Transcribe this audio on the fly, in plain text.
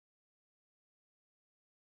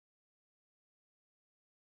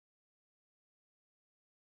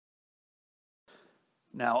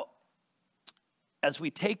Now, as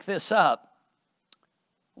we take this up,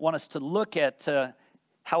 I want us to look at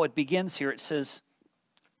how it begins here. It says,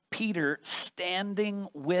 Peter, standing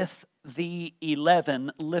with the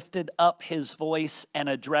 11, lifted up his voice and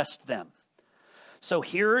addressed them. So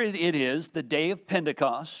here it is, the day of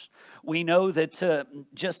Pentecost. We know that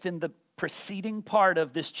just in the preceding part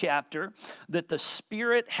of this chapter, that the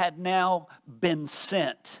Spirit had now been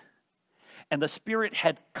sent. And the Spirit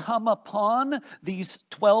had come upon these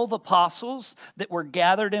 12 apostles that were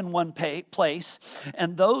gathered in one place,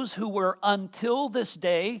 and those who were until this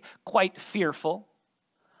day quite fearful,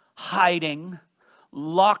 hiding,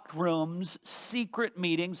 locked rooms, secret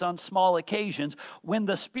meetings on small occasions. When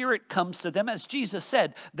the Spirit comes to them, as Jesus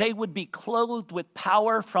said, they would be clothed with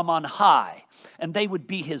power from on high, and they would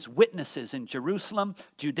be His witnesses in Jerusalem,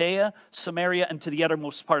 Judea, Samaria, and to the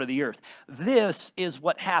uttermost part of the earth. This is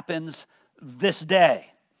what happens this day.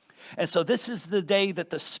 And so this is the day that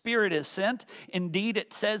the Spirit is sent. Indeed,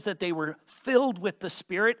 it says that they were filled with the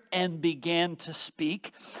Spirit and began to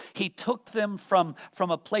speak. He took them from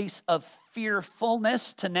a place of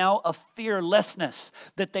fearfulness to now a fearlessness,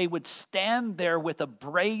 that they would stand there with a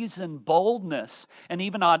brazen boldness and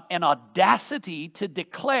even an audacity to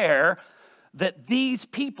declare that these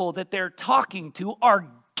people that they're talking to are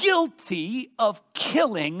guilty of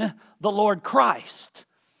killing the Lord Christ.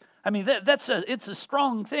 I mean, it's a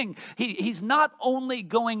strong thing. He's not only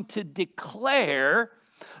going to declare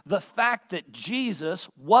the fact that Jesus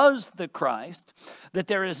was the Christ, that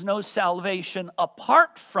there is no salvation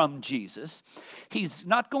apart from Jesus. He's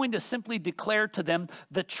not going to simply declare to them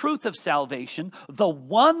the truth of salvation, the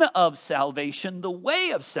one of salvation, the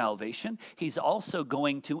way of salvation. He's also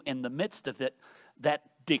going to, in the midst of it, that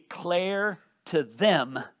declare to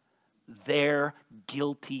them their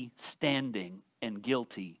guilty standing and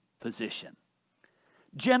guilty position.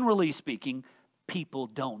 Generally speaking, people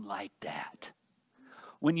don't like that.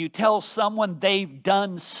 When you tell someone they've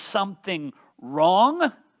done something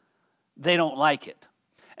wrong, they don't like it.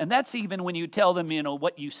 And that's even when you tell them,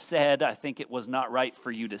 what you said, I think it was not right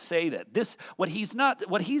for you to say that. What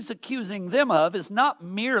he's accusing them of is not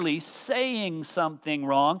merely saying something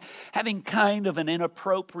wrong, having kind of an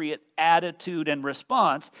inappropriate attitude and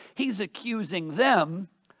response. He's accusing them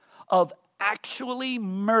of actually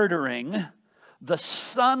murdering the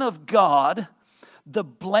Son of God, the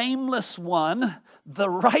blameless one, the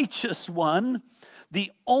righteous one,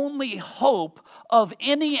 the only hope of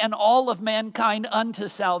any and all of mankind unto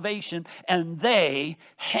salvation, and they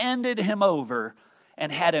handed him over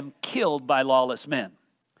and had him killed by lawless men.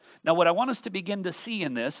 Now, what I want us to begin to see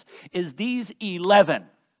in this is these 11.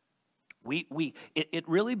 It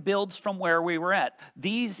really builds from where we were at.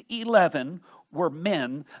 These 11 were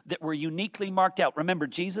men that were uniquely marked out. Remember,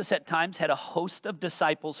 Jesus at times had a host of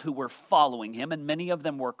disciples who were following him, and many of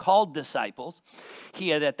them were called disciples. He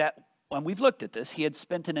had when we've looked at this, he had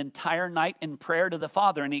spent an entire night in prayer to the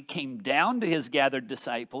Father, and he came down to his gathered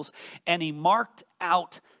disciples, and he marked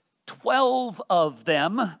out 12 of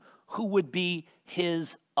them who would be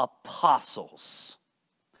his apostles.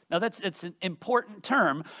 Now, it's an important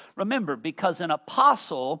term, remember, because an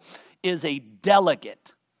apostle is a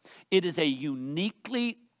delegate. It is a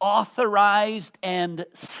uniquely authorized and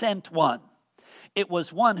sent one. It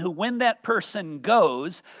was one who, when that person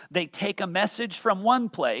goes, they take a message from one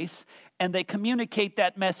place and they communicate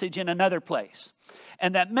that message in another place.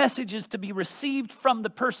 And that message is to be received from the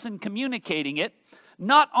person communicating it,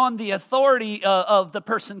 not on the authority of the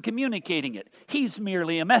person communicating it. He's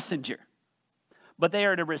merely a messenger. But they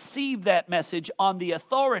are to receive that message on the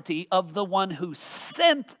authority of the one who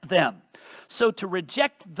sent them. So to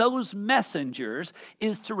reject those messengers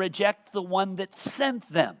is to reject the one that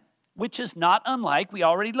sent them, which is not unlike, we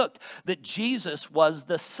already looked, that Jesus was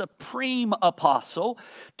the supreme apostle.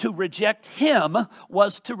 To reject him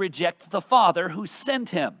was to reject the Father who sent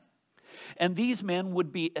him. And these men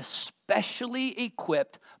would be especially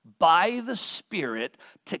equipped by the Spirit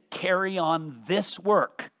to carry on this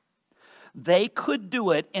work. They could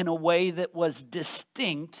do it in a way that was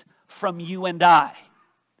distinct from you and I.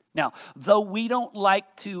 Now, though we don't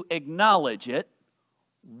like to acknowledge it,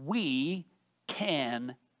 we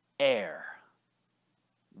can err.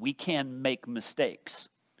 We can make mistakes.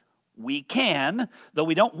 We can, though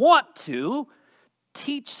we don't want to,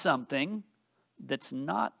 teach something that's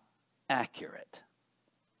not accurate.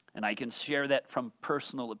 And I can share that from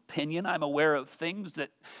personal opinion. I'm aware of things that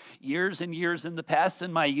years and years in the past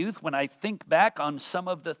in my youth, when I think back on some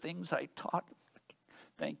of the things I taught,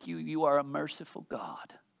 thank you, you are a merciful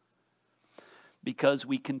God. because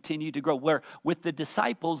we continue to grow. Where with the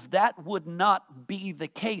disciples, that would not be the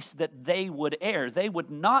case, that they would err. They would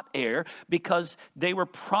not err because they were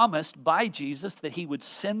promised by Jesus that he would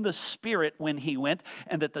send the Spirit when he went,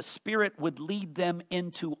 and that the Spirit would lead them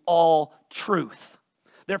into all truth.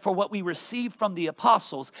 Therefore, what we receive from the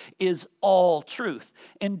apostles is all truth.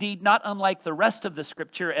 Indeed, not unlike the rest of the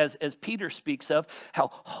scripture, as Peter speaks of,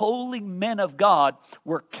 how holy men of God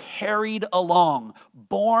were carried along,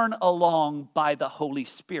 borne along by the Holy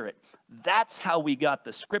Spirit. That's how we got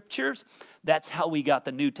the scriptures. That's how we got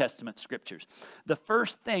the New Testament scriptures. The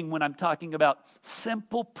first thing when I'm talking about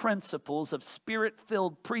simple principles of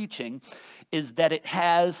Spirit-filled preaching is that it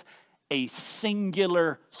has a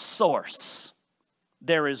singular source.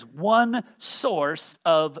 There is one source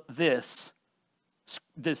of this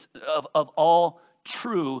of all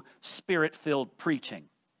true Spirit-filled preaching.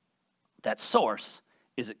 That source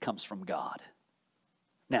is it comes from God.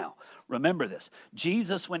 Now, remember this.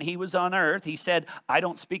 Jesus, when he was on earth, he said, I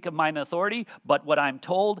don't speak of mine authority, but what I'm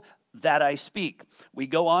told, that I speak. We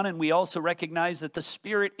go on and we also recognize that the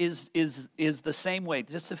Spirit is the same way.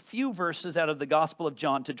 Just a few verses out of the Gospel of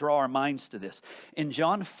John to draw our minds to this. In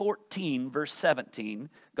John 14, verse 17,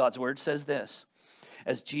 God's word says this,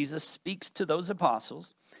 as Jesus speaks to those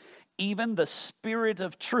apostles, even the Spirit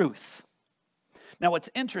of truth. Now,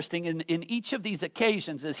 what's interesting, in each of these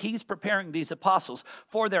occasions, as he's preparing these apostles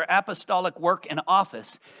for their apostolic work and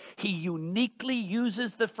office, he uniquely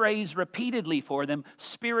uses the phrase repeatedly for them,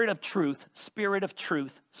 Spirit of truth, Spirit of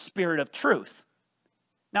truth, Spirit of truth.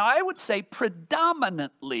 Now, I would say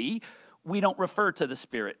predominantly, we don't refer to the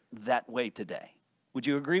Spirit that way today. Would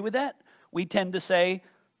you agree with that? We tend to say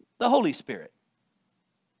the Holy Spirit.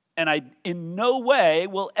 And I in no way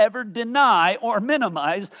will ever deny or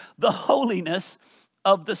minimize the holiness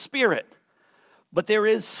of the Spirit. But there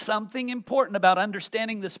is something important about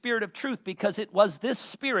understanding the Spirit of truth, because it was this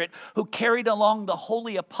Spirit who carried along the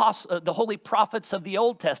holy prophets of the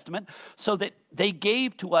Old Testament, so that they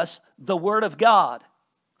gave to us the Word of God,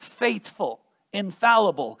 faithful,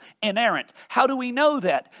 infallible, inerrant. How do we know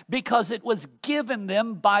that? Because it was given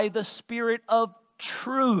them by the Spirit of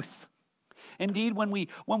truth. Indeed, when we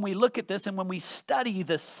look at this and when we study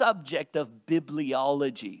the subject of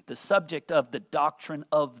bibliology, the subject of the doctrine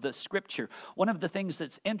of the Scripture, one of the things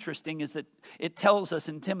that's interesting is that it tells us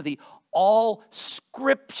in Timothy, all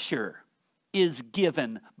Scripture is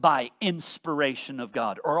given by inspiration of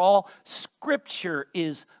God, or all Scripture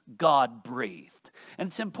is God-breathed. And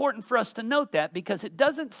it's important for us to note that, because it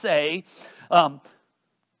doesn't say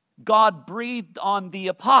God breathed on the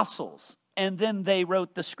apostles and then they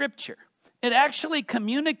wrote the Scripture. It actually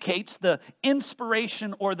communicates the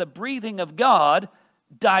inspiration or the breathing of God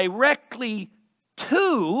directly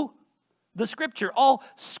to the Scripture. All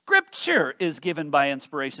Scripture is given by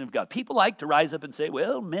inspiration of God. People like to rise up and say,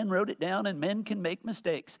 well, men wrote it down and men can make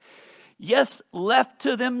mistakes. Yes, left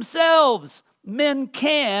to themselves, men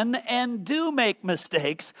can and do make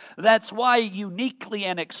mistakes. That's why uniquely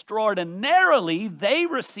and extraordinarily they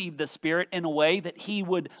received the Spirit in a way that He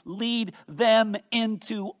would lead them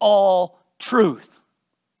into all truth.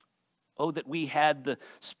 Oh, that we had the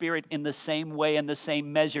Spirit in the same way and the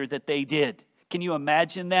same measure that they did. Can you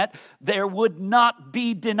imagine that? There would not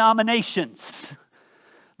be denominations.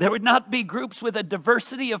 There would not be groups with a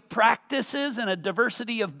diversity of practices and a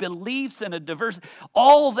diversity of beliefs and a diversity.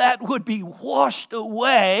 All that would be washed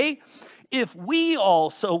away if we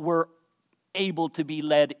also were able to be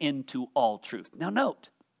led into all truth. Now note,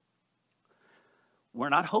 we're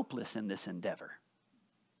not hopeless in this endeavor,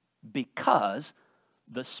 because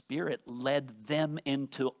the Spirit led them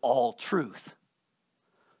into all truth.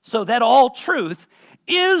 So that all truth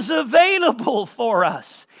is available for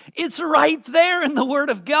us. It's right there in the Word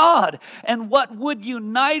of God. And what would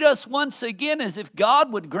unite us once again is if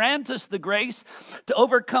God would grant us the grace to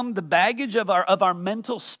overcome the baggage of our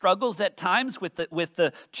mental struggles at times with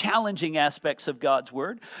the challenging aspects of God's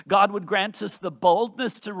Word. God would grant us the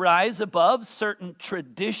boldness to rise above certain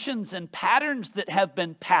traditions and patterns that have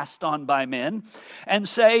been passed on by men and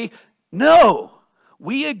say, no.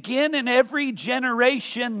 We again in every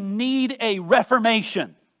generation need a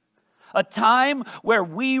reformation, a time where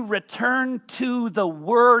we return to the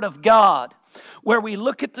Word of God, where we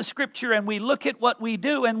look at the Scripture and we look at what we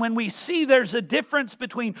do, and when we see there's a difference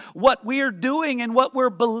between what we're doing and what we're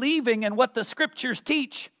believing and what the Scriptures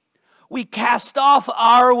teach, we cast off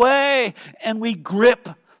our way and we grip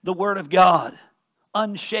the Word of God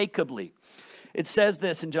unshakably. It says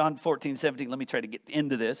this in John 14:17. Let me try to get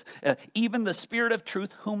into this. Even the Spirit of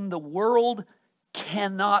truth, whom the world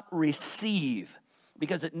cannot receive,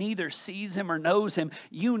 because it neither sees Him or knows Him.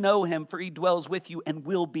 You know Him, for He dwells with you and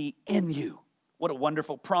will be in you. What a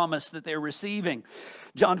wonderful promise that they're receiving.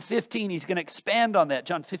 John 15, he's going to expand on that.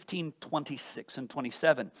 John 15, 26 and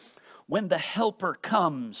 27. When the Helper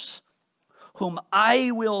comes, whom I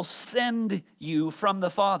will send you from the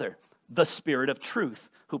Father, the Spirit of truth,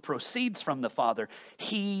 who proceeds from the Father,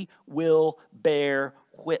 he will bear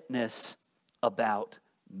witness about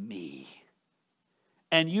me.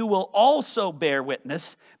 And you will also bear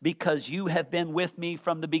witness because you have been with me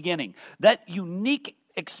from the beginning. That unique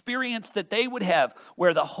experience that they would have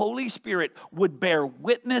where the Holy Spirit would bear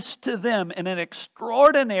witness to them in an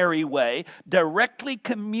extraordinary way, directly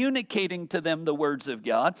communicating to them the words of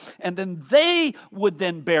God, and then they would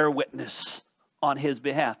then bear witness on his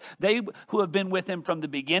behalf. They who have been with him from the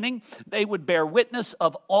beginning, they would bear witness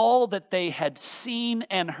of all that they had seen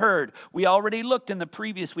and heard. We already looked in the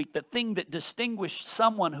previous week, the thing that distinguished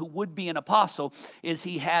someone who would be an apostle is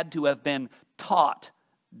he had to have been taught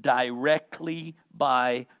directly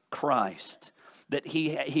by Christ. That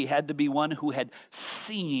he had to be one who had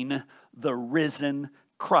seen the risen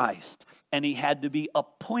Christ. And he had to be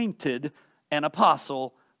appointed an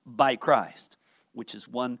apostle by Christ, which is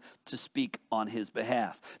one to speak on his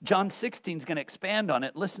behalf. John 16 is going to expand on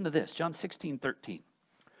it. Listen to this, John 16, 13.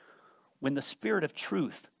 When the Spirit of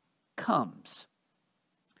truth comes,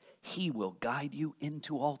 he will guide you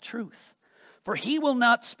into all truth. For he will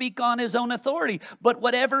not speak on his own authority, but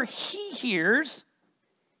whatever he hears,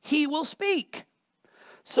 he will speak.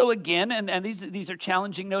 So again, and these are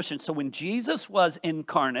challenging notions. So when Jesus was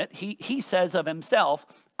incarnate, he says of himself,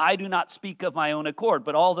 I do not speak of my own accord,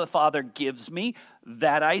 but all the Father gives me,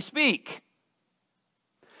 that I speak.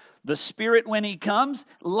 The Spirit, when he comes,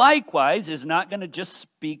 likewise is not going to just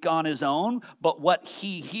speak on his own, but what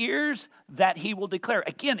he hears, that he will declare.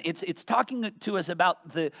 Again, it's talking to us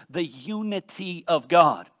about the unity of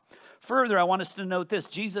God. Further, I want us to note this.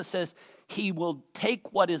 Jesus says, he will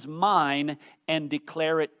take what is mine and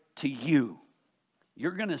declare it to you.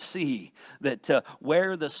 You're going to see that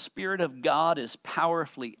where the Spirit of God is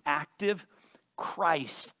powerfully active,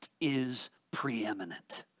 Christ is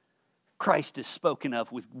preeminent. Christ is spoken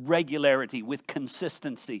of with regularity, with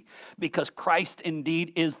consistency, because Christ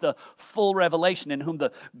indeed is the full revelation in whom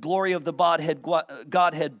the glory of the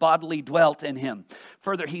Godhead bodily dwelt in him.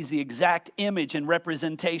 Further, he's the exact image and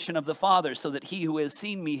representation of the Father, so that he who has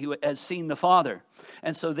seen me who has seen the Father.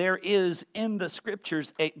 And so there is in the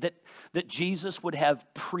Scriptures that Jesus would have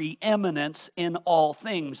preeminence in all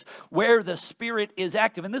things, where the Spirit is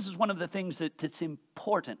active. And this is one of the things that's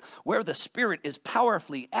important, where the Spirit is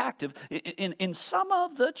powerfully active. In some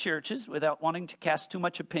of the churches, without wanting to cast too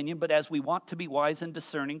much opinion, but as we want to be wise and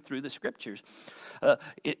discerning through the Scriptures,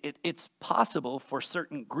 it's possible for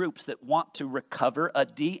certain groups that want to recover a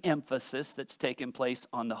de-emphasis that's taken place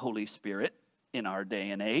on the Holy Spirit in our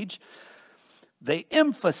day and age. They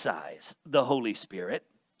emphasize the Holy Spirit,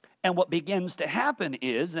 and what begins to happen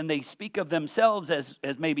is, and they speak of themselves as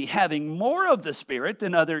maybe having more of the Spirit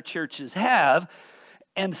than other churches have,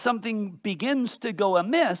 and something begins to go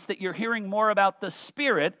amiss, that you're hearing more about the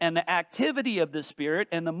Spirit and the activity of the Spirit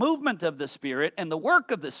and the movement of the Spirit and the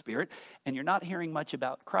work of the Spirit, and you're not hearing much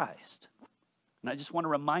about Christ. And I just want to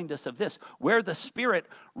remind us of this. Where the Spirit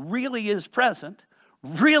really is present,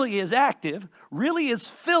 really is active, really is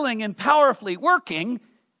filling and powerfully working,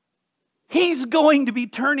 he's going to be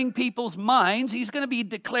turning people's minds. He's going to be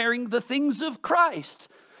declaring the things of Christ.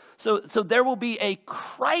 So there will be a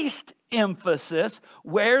Christ emphasis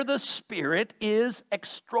where the Spirit is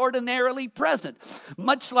extraordinarily present.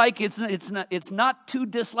 Much like it's not to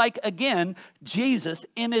dislike, again, Jesus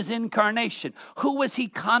in his incarnation. Who was he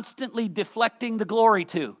constantly deflecting the glory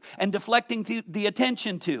to and deflecting the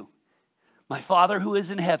attention to? My Father who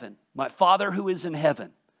is in heaven. My Father who is in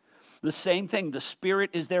heaven. The same thing, the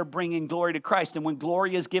Spirit is there bringing glory to Christ. And when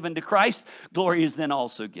glory is given to Christ, glory is then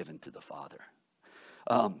also given to the Father.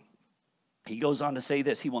 He goes on to say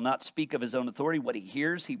this, he will not speak of his own authority. What he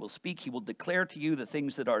hears, he will speak. He will declare to you the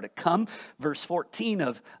things that are to come. Verse 14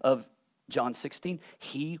 of John 16,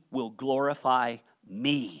 he will glorify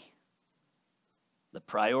me. The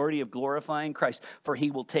priority of glorifying Christ. For he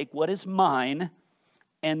will take what is mine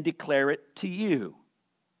and declare it to you.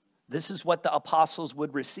 This is what the apostles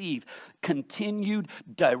would receive. Continued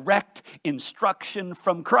direct instruction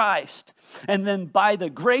from Christ. And then by the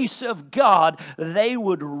grace of God, they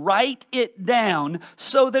would write it down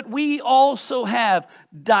so that we also have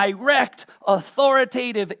direct,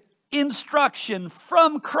 authoritative instruction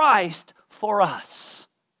from Christ for us.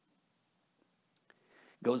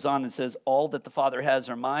 Goes on and says, all that the Father has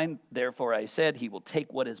are mine. Therefore I said, he will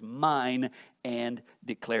take what is mine and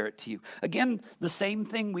declare it to you. Again, the same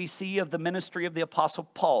thing we see of the ministry of the Apostle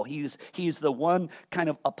Paul. He's the one kind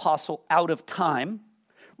of apostle out of time.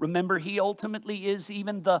 Remember, he ultimately is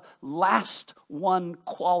even the last one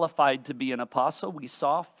qualified to be an apostle. We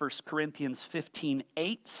saw 1 Corinthians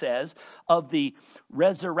 15:8 says of the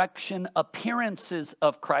resurrection appearances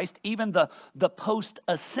of Christ, even the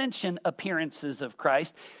post-ascension appearances of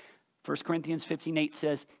Christ. 1 Corinthians 15:8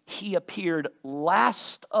 says, he appeared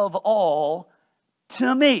last of all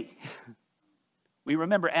to me. We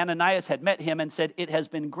remember Ananias had met him and said, it has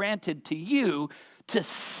been granted to you to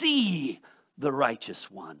see the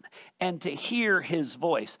righteous one and to hear his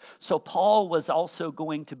voice. So Paul was also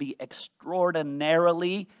going to be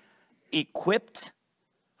extraordinarily equipped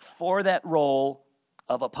for that role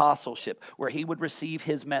of apostleship, where he would receive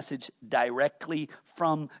his message directly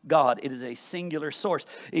from God. It is a singular source.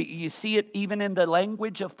 You see it even in the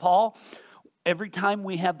language of Paul. Every time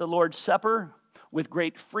we have the Lord's Supper, with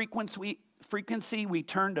great frequency we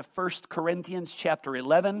turn to 1 Corinthians chapter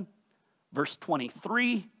 11, verse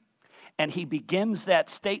 23. And he begins that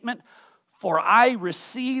statement, for I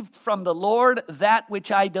received from the Lord that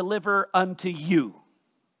which I deliver unto you.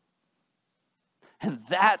 And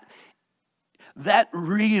that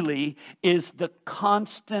really is the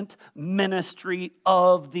constant ministry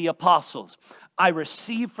of the apostles. I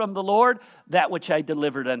received from the Lord that which I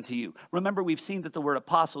delivered unto you. Remember, we've seen that the word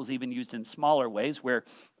apostle is even used in smaller ways, where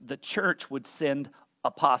the church would send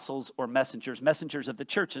apostles or messengers of the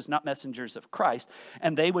churches, not messengers of Christ,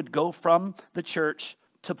 and they would go from the church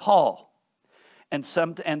to Paul, and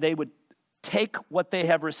they would take what they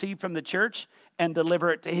have received from the church and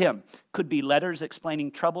deliver it to him. Could be letters explaining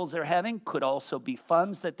troubles they're having, could also be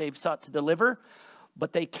funds that they've sought to deliver,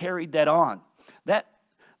 but they carried that on. That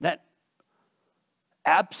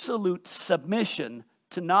absolute submission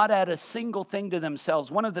to not add a single thing to themselves.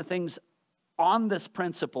 One of the things on this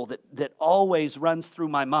principle that always runs through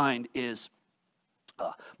my mind is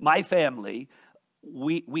my family,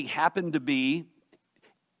 we happened to be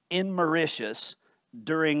in Mauritius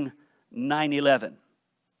during 9/11,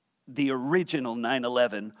 the original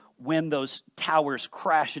 9/11, when those towers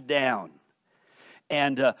crashed down.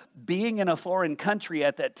 And being in a foreign country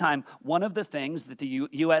at that time, one of the things that the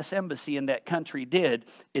U.S. Embassy in that country did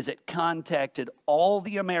is it contacted all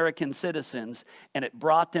the American citizens and it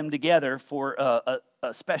brought them together for a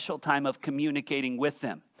special time of communicating with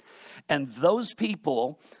them. And those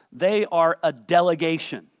people, they are a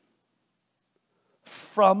delegation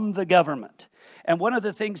from the government. And one of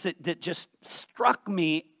the things that just struck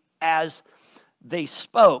me as they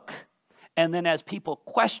spoke, and then as people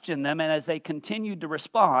questioned them and as they continued to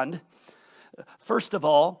respond, first of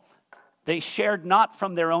all, they shared not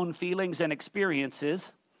from their own feelings and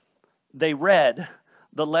experiences. They read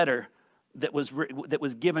the letter that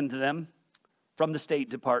was given to them from the State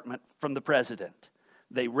Department, from the president.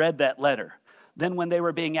 They read that letter. Then when they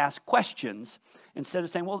were being asked questions, instead of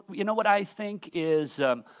saying, well, you know what I think is,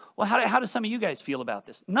 well, how do some of you guys feel about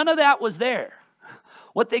this? None of that was there.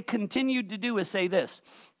 What they continued to do is say this: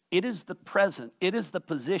 it is the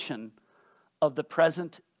position of the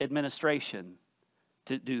present administration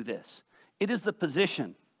to do this. It is the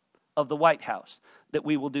position of the White House that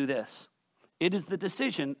we will do this. It is the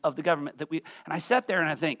decision of the government that we, and I sat there and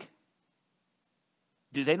I think,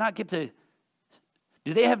 do they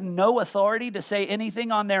have no authority to say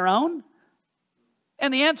anything on their own?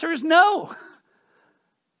 And the answer is no.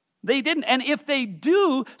 They didn't. And if they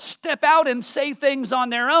do step out and say things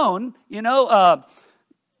on their own,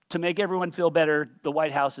 to make everyone feel better, the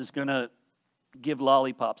White House is going to give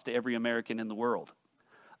lollipops to every American in the world.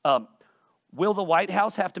 Will the White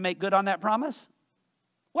House have to make good on that promise?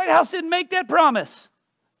 White House didn't make that promise.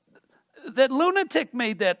 That lunatic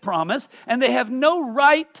made that promise, and they have no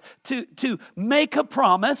right to make a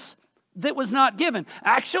promise that was not given.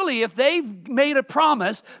 Actually, if they've made a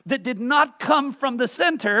promise that did not come from the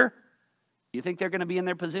center, you think they're going to be in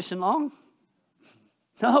their position long?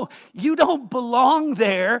 No, you don't belong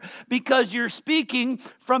there because you're speaking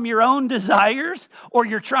from your own desires or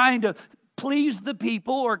you're trying to please the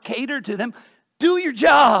people or cater to them. Do your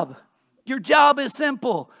job. Your job is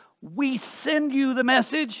simple. We send you the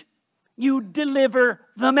message. You deliver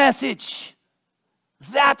the message.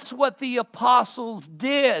 That's what the apostles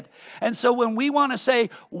did. And so when we want to say,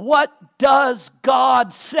 what does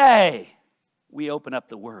God say? We open up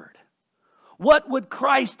the Word. What would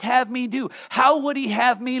Christ have me do? How would He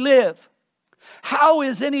have me live? How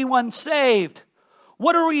is anyone saved?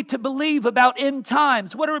 What are we to believe about end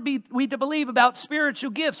times? What are we to believe about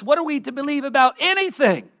spiritual gifts? What are we to believe about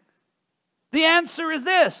anything? The answer is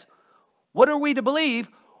this. What are we to believe?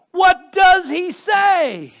 What does he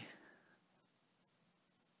say?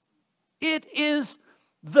 It is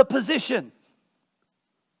the position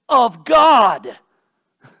of God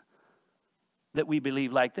that we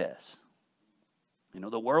believe like this. You know,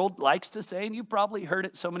 the world likes to say, and you've probably heard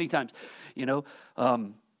it so many times, you know,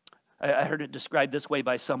 I heard it described this way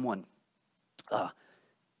by someone.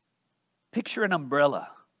 Picture an umbrella.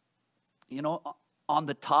 You know, on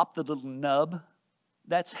the top, the little nub,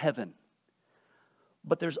 that's heaven.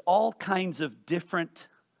 But there's all kinds of different,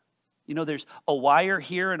 you know, there's a wire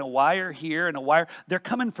here and a wire here and a wire. They're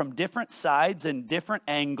coming from different sides and different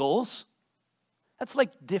angles. That's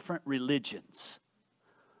like different religions.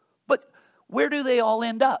 But where do they all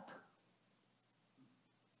end up?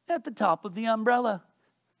 At the top of the umbrella.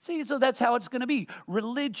 See, so that's how it's going to be.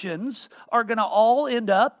 Religions are going to all end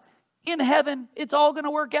up in heaven. It's all going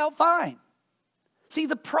to work out fine. See,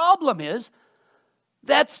 the problem is,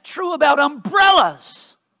 that's true about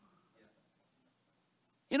umbrellas.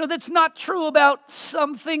 You know, that's not true about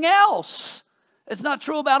something else. It's not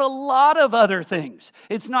true about a lot of other things.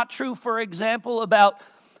 It's not true, for example, about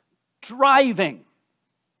driving.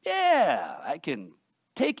 Yeah, I can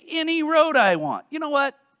take any road I want. You know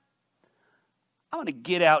what? I'm going to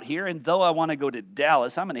get out here, and though I want to go to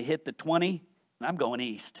Dallas, I'm going to hit the 20, and I'm going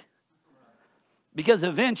east. Because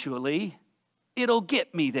eventually, it'll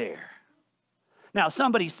get me there. Now,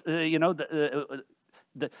 somebody, you know,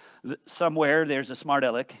 somewhere there's a smart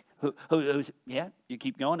aleck who's, yeah, you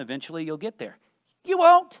keep going, eventually you'll get there. You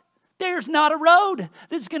won't. There's not a road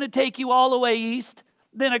that's going to take you all the way east,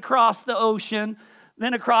 then across the ocean,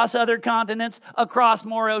 then across other continents, across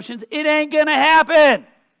more oceans. It ain't going to happen.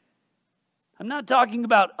 I'm not talking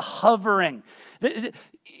about hovering.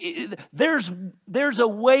 There's a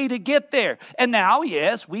way to get there. And now,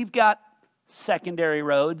 yes, we've got secondary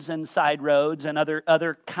roads and side roads and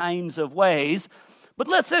other kinds of ways. But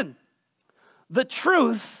listen, the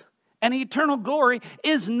truth and eternal glory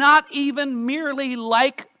is not even merely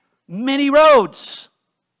like many roads.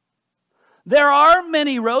 There are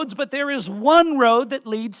many roads, but there is one road that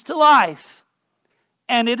leads to life.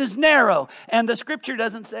 And it is narrow. And the scripture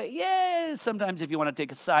doesn't say, yeah, sometimes if you want to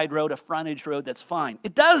take a side road, a frontage road, that's fine.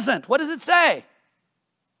 It doesn't. What does it say?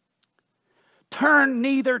 Turn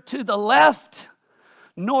neither to the left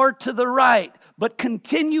nor to the right, but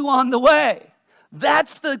continue on the way.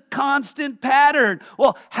 That's the constant pattern.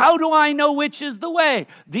 Well, how do I know which is the way?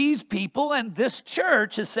 These people and this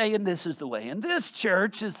church is saying this is the way, and this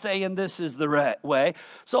church is saying this is the right way.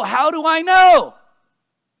 So how do I know?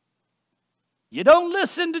 You don't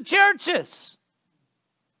listen to churches,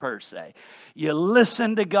 per se. You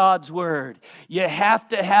listen to God's word. You have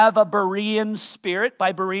to have a Berean spirit.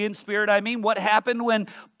 By Berean spirit, I mean what happened when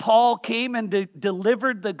Paul came and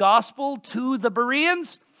delivered the gospel to the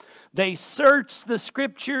Bereans? They searched the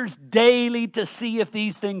scriptures daily to see if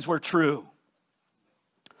these things were true.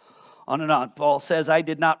 On and on. Paul says, I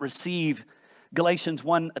did not receive, Galatians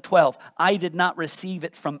 1:12, I did not receive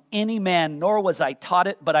it from any man, nor was I taught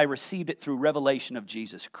it, but I received it through revelation of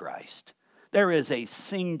Jesus Christ. There is a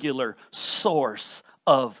singular source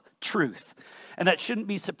of truth. And that shouldn't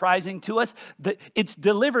be surprising to us. It's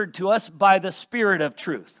delivered to us by the Spirit of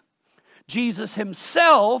truth. Jesus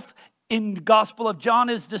himself in the Gospel of John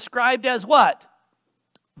is described as what?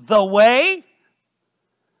 The way,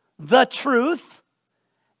 the truth,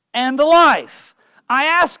 and the life. I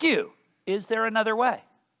ask you, is there another way?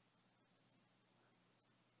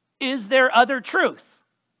 Is there other truth?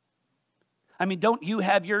 I mean, don't you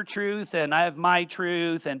have your truth and I have my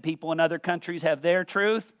truth and people in other countries have their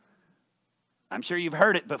truth? I'm sure you've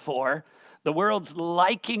heard it before. The world's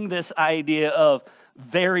liking this idea of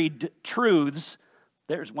varied truths.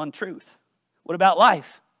 There's one truth. What about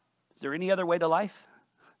life? Is there any other way to life?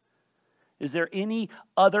 Is there any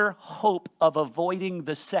other hope of avoiding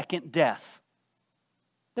the second death?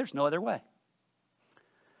 There's no other way.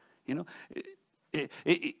 You know,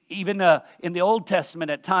 even in the Old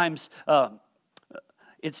Testament at times,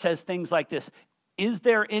 it says things like this. Is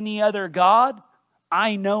there any other God?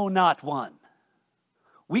 I know not one.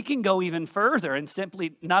 We can go even further and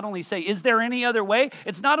simply not only say, is there any other way?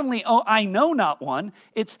 It's not only, oh, I know not one.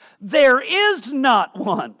 It's, there is not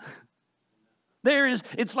one.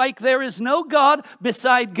 It's like there is no God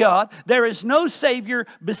beside God. There is no Savior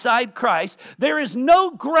beside Christ. There is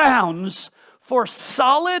no grounds for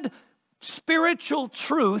solid spiritual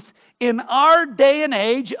truth in our day and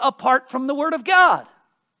age apart from the Word of God.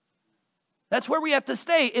 That's where we have to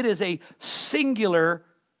stay. It is a singular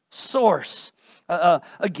source.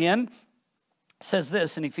 Again, says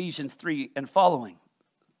this in Ephesians 3 and following.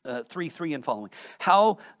 3:3 and following.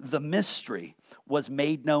 How the mystery was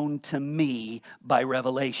made known to me by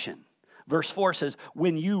revelation. Verse 4 says,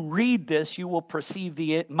 when you read this, you will perceive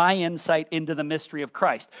my insight into the mystery of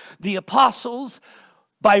Christ. The apostles,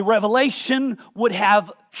 by revelation, would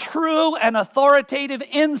have true and authoritative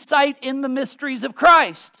insight in the mysteries of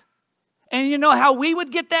Christ. And you know how we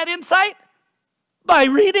would get that insight? By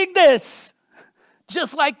reading this,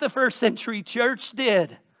 just like the first century church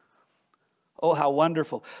did. Oh, how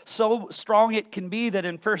wonderful. So strong it can be that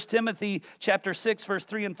in 1 Timothy chapter 6, verse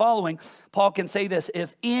 3 and following, Paul can say this,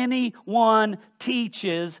 if anyone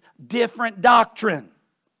teaches different doctrine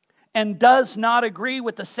and does not agree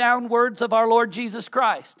with the sound words of our Lord Jesus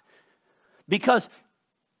Christ. Because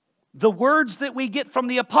the words that we get from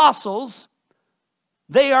the apostles,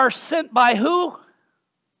 they are sent by who?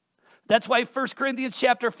 That's why 1 Corinthians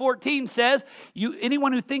chapter 14 says,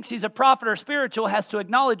 anyone who thinks he's a prophet or spiritual has to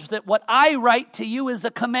acknowledge that what I write to you is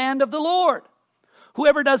a command of the Lord.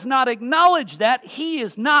 Whoever does not acknowledge that, he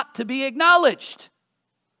is not to be acknowledged.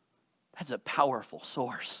 That's a powerful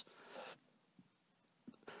source.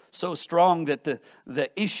 So strong that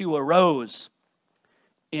the issue arose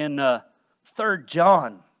in 3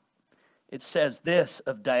 John. It says this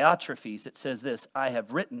of Diotrephes. It says this, I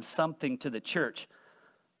have written something to the church.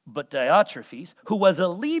 But Diotrephes, who was a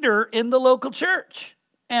leader in the local church,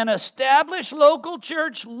 an established local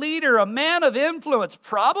church leader, a man of influence,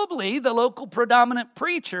 probably the local predominant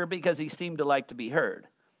preacher because he seemed to like to be heard.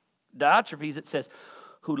 Diotrephes, it says,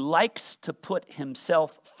 who likes to put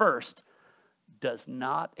himself first, does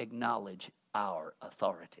not acknowledge our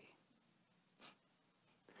authority.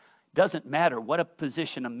 Doesn't matter what a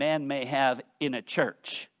position a man may have in a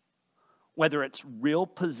church. Whether it's real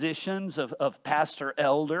positions of pastor,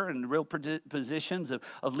 elder, and real positions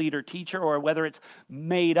of leader, teacher, or whether it's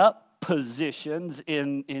made up positions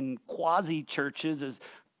in quasi-churches as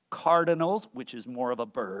cardinals, which is more of a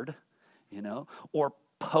bird, or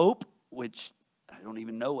pope, which I don't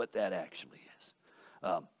even know what that actually is.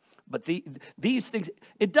 But these things,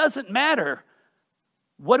 it doesn't matter.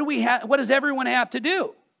 What does everyone have to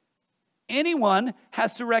do? Anyone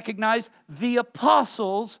has to recognize the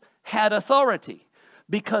apostles had authority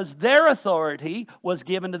because their authority was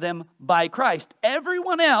given to them by Christ.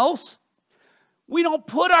 Everyone else, we don't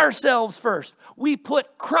put ourselves first. We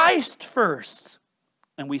put Christ first,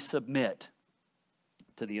 and we submit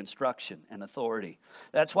to the instruction and authority.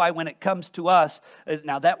 That's why when it comes to us,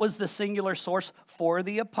 now that was the singular source for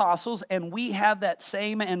the apostles, and we have that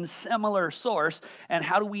same and similar source. And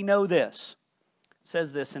how do we know this? It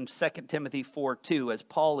says this in 2 Timothy 4:2 as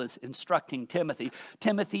Paul is instructing Timothy.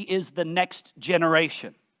 Timothy is the next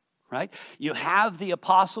generation, right? You have the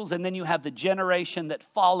apostles and then you have the generation that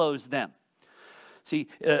follows them. See,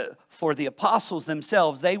 for the apostles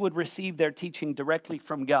themselves, they would receive their teaching directly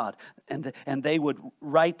from God. And they would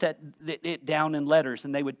write it down in letters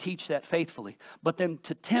and they would teach that faithfully. But then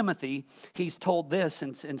to Timothy, he's told this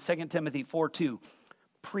in 2 Timothy 4:2,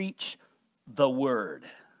 preach the word.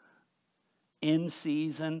 In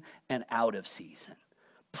season and out of season.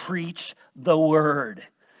 Preach the word.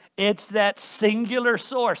 It's that singular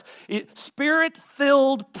source.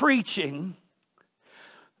 Spirit-filled preaching,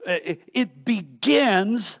 it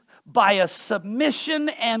begins by a submission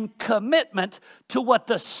and commitment to what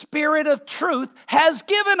the Spirit of truth has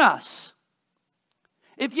given us.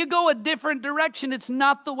 If you go a different direction, it's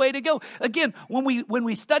not the way to go. Again, when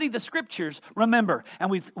we study the Scriptures, remember,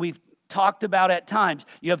 and we've talked about at times,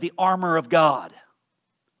 you have the armor of God,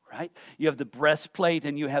 right? You have the breastplate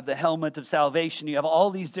and you have the helmet of salvation. You have all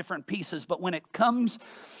these different pieces. But when it comes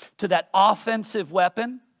to that offensive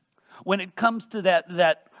weapon, when it comes to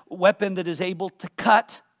that weapon that is able to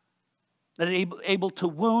cut, that is able to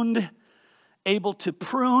wound, able to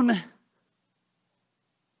prune,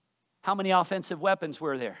 how many offensive weapons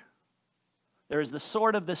were there? There is the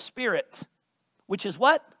sword of the Spirit, which is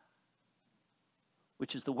what?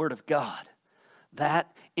 Which is the Word of God.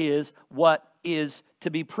 That is what is to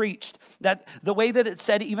be preached. That the way that it's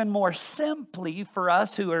said even more simply for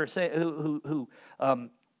us who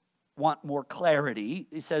want more clarity,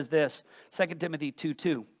 he says this, 2 Timothy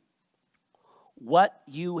 2:2. What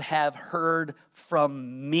you have heard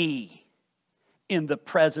from me in the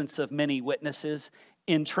presence of many witnesses,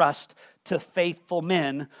 entrust to faithful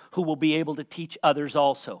men who will be able to teach others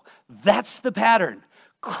also. That's the pattern.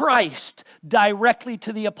 Christ directly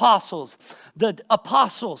to the apostles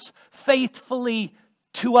faithfully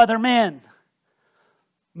to other men.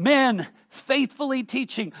 Men faithfully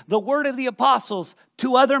teaching the word of the apostles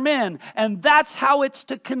to other men. And that's how it's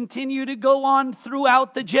to continue to go on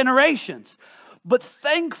throughout the generations. But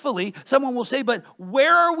thankfully, someone will say, but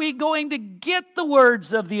where are we going to get the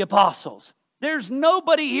words of the apostles? There's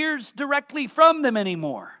nobody hears directly from them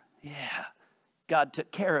anymore. Yeah, God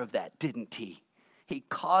took care of that, didn't he? He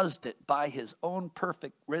caused it by his own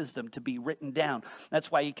perfect wisdom to be written down. That's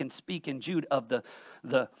why he can speak in Jude of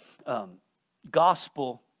the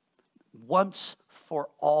gospel once for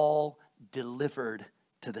all delivered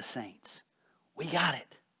to the saints. We got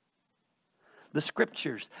it. The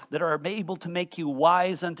scriptures that are able to make you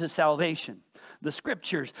wise unto salvation. The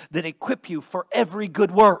scriptures that equip you for every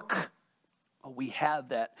good work. Oh, we have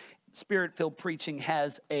that. Spirit-filled preaching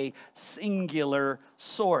has a singular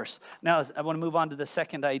source. Now, I want to move on to the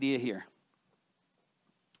second idea here.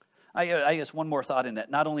 I guess one more thought in that.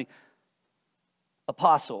 Not only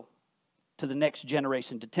apostle to the next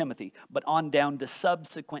generation, to Timothy, but on down to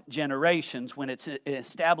subsequent generations when it's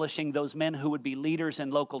establishing those men who would be leaders in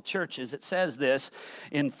local churches. It says this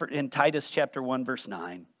in Titus chapter 1, verse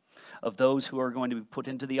 9, of those who are going to be put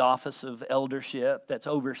into the office of eldership, that's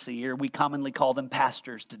overseer. We commonly call them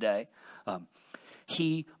pastors today.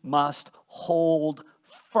 He must hold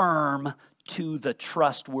firm to the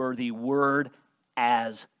trustworthy word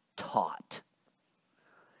as taught.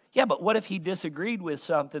 Yeah, but what if he disagreed with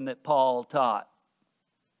something that Paul taught?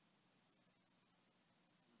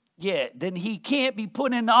 Yeah, then he can't be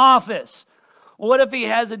put in the office. What if he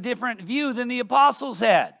has a different view than the apostles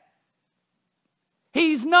had?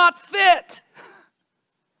 He's not fit.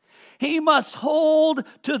 He must hold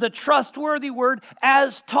to the trustworthy word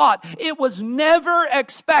as taught. It was never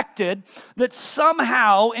expected that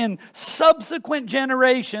somehow in subsequent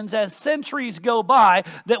generations, as centuries go by,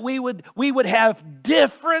 that we would have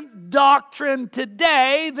different doctrine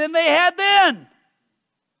today than they had then.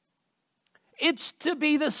 It's to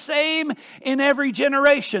be the same in every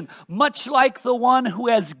generation. Much like the one who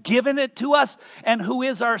has given it to us and who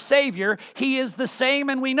is our Savior, He is the same,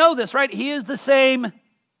 and we know this, right? He is the same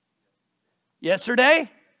yesterday,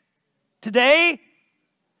 today,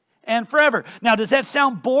 and forever. Now, does that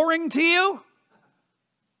sound boring to you?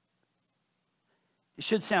 It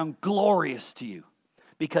should sound glorious to you,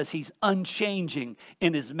 because He's unchanging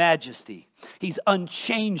in His majesty. He's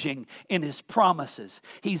unchanging in His promises.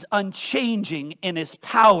 He's unchanging in His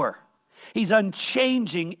power. He's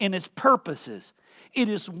unchanging in His purposes. It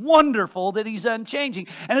is wonderful that He's unchanging.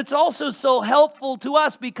 And it's also so helpful to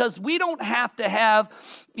us because we don't have to have,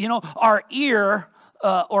 our ear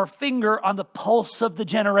or finger on the pulse of the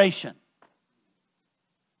generation.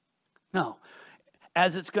 No.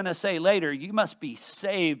 As it's going to say later, you must be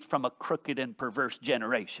saved from a crooked and perverse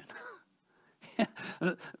generation.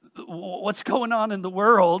 What's going on in the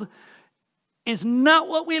world is not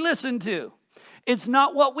what we listen to. It's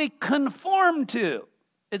not what we conform to.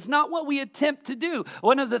 It's not what we attempt to do.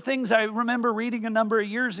 One of the things I remember reading a number of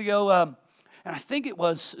years ago, and I think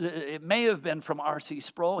it may have been from R.C.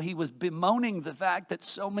 Sproul. He was bemoaning the fact that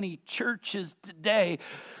so many churches today,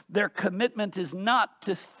 their commitment is not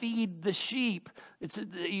to feed the sheep.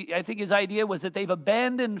 I think his idea was that they've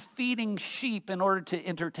abandoned feeding sheep in order to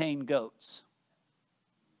entertain goats.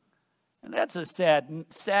 And that's a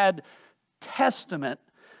sad testament.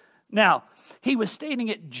 Now, he was stating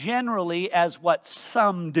it generally as what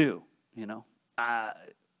some do,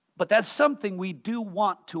 but that's something we do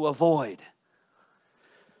want to avoid.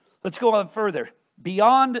 Let's go on further.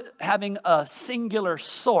 Beyond having a singular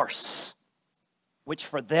source, which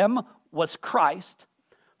for them was Christ,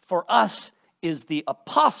 for us is the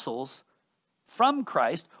apostles from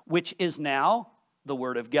Christ, which is now the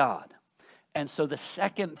Word of God. And so the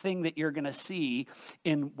second thing that you're going to see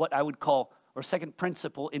in what I would call, or second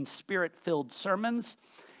principle in Spirit-filled sermons,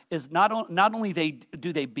 is not only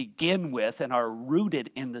do they begin with and are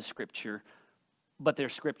rooted in the Scripture, but they're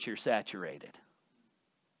Scripture saturated.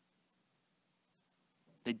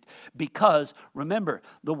 Because, remember,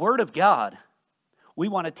 the Word of God, we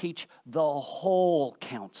want to teach the whole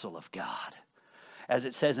counsel of God. As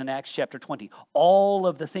it says in Acts chapter 20, all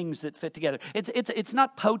of the things that fit together. It's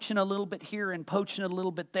not poaching a little bit here and poaching a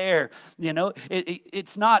little bit there.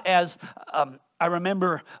 It's not as, I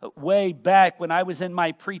remember way back when I was in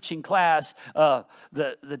my preaching class,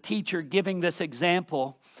 the teacher giving this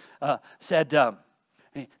example said that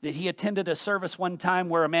he attended a service one time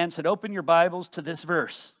where a man said, "Open your Bibles to this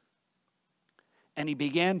verse." And he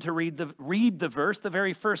began to read the verse, the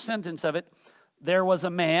very first sentence of it. There was a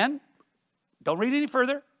man. Don't read any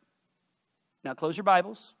further. Now close your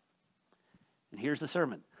Bibles. And here's the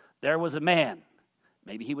sermon. There was a man.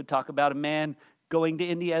 Maybe he would talk about a man going to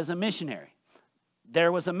India as a missionary.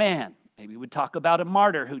 There was a man. Maybe he would talk about a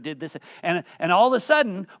martyr who did this. And all of a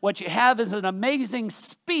sudden, what you have is an amazing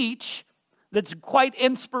speech that's quite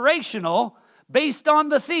inspirational, based on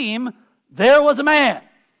the theme, there was a man.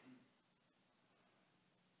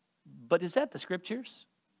 But is that the Scriptures?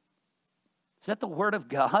 Is that the Word of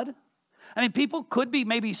God? I mean, people could be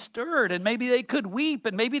maybe stirred, and maybe they could weep,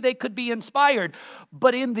 and maybe they could be inspired.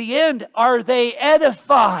 But in the end, are they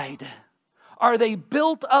edified? Are they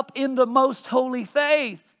built up in the most holy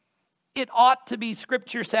faith? It ought to be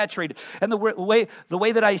Scripture saturated. And the way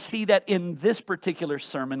that I see that in this particular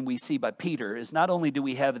sermon we see by Peter is not only do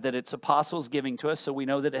we have that it's apostles giving to us, so we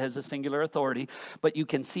know that it has a singular authority, but you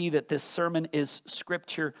can see that this sermon is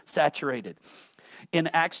Scripture saturated. In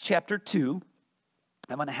Acts chapter 2,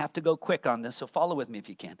 I'm going to have to go quick on this, so follow with me if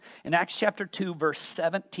you can. In Acts chapter 2, verse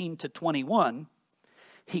 17 to 21,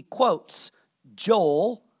 he quotes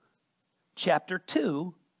Joel chapter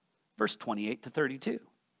 2, verse 28 to 32.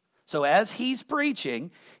 So as he's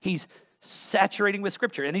preaching, he's saturating with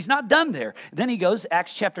Scripture. And he's not done there. Then he goes,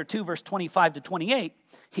 Acts chapter 2, verse 25 to 28.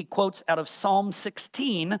 He quotes out of Psalm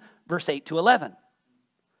 16, verse 8 to 11.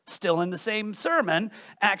 Still in the same sermon,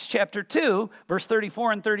 Acts chapter 2, verse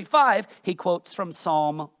 34 and 35, he quotes from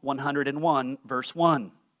Psalm 101, verse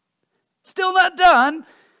 1. Still not done.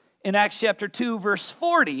 In Acts chapter 2, verse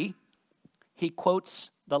 40, he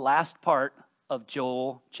quotes the last part of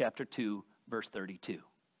Joel chapter 2, verse 32.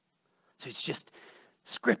 So it's just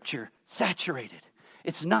Scripture saturated.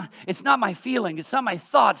 It's not my feeling. It's not my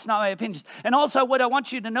thoughts. It's not my opinions. And also, what I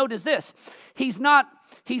want you to note is this: he's not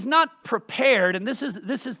prepared. And this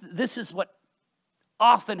is what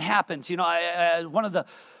often happens. You know, one of the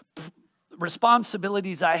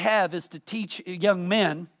responsibilities I have is to teach young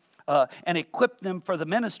men and equip them for the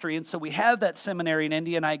ministry. And so we have that seminary in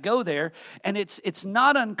India, and I go there, and it's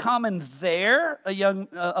not uncommon there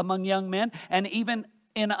among young men, and even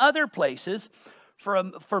in other places,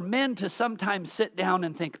 for men to sometimes sit down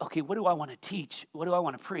and think, okay, what do I want to teach? What do I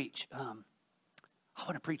want to preach? I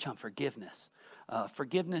want to preach on forgiveness.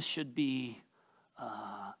 Forgiveness should be,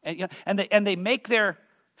 and they make their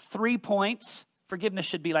 3 points. Forgiveness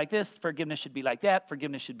should be like this. Forgiveness should be like that.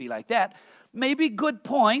 Forgiveness should be like that. Maybe good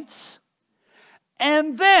points.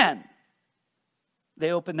 And then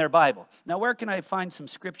they open their Bible. Now, where can I find some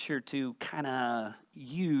Scripture to kind of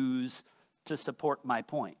use to support my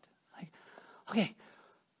point? Okay,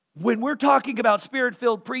 when we're talking about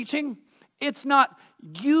Spirit-filled preaching, it's not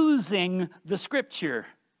using the Scripture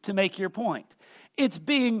to make your point. It's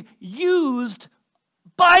being used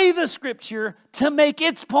by the Scripture to make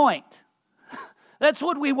its point. That's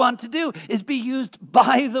what we want to do, is be used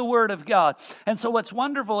by the Word of God. And so what's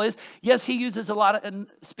wonderful is, yes, he uses and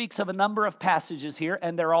speaks of a number of passages here,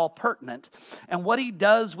 and they're all pertinent. And what he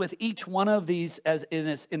does with each one of these as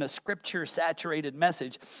in a Scripture-saturated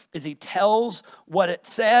message is he tells what it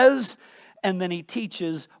says, and then he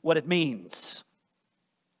teaches what it means.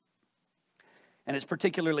 And it's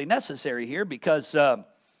particularly necessary here because, there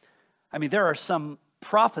are some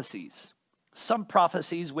prophecies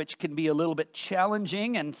which can be a little bit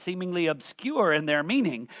challenging and seemingly obscure in their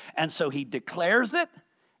meaning. And so he declares it,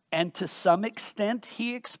 and to some extent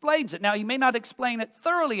he explains it. Now, he may not explain it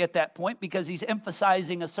thoroughly at that point because he's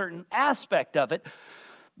emphasizing a certain aspect of it.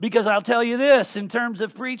 Because I'll tell you this, in terms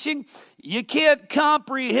of preaching, you can't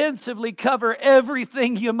comprehensively cover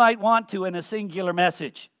everything you might want to in a singular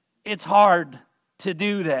message. It's hard to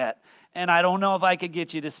do that, and I don't know if I could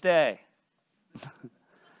get you to stay.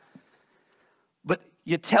 But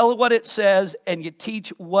you tell what it says and you teach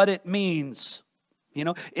what it means. You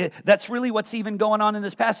know, that's really what's even going on in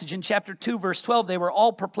this passage. In chapter 2, verse 12, they were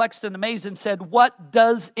all perplexed and amazed and said, "What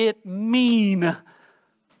does it mean?"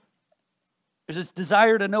 There's this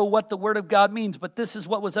desire to know what the Word of God means, but this is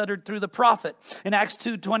what was uttered through the prophet. In Acts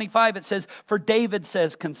 2:25, it says, "For David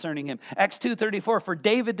says concerning him." Acts 2:34, "For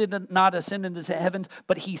David did not ascend into the heavens,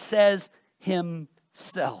 but he says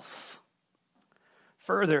himself."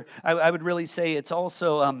 Further, I would really say it's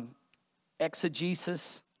also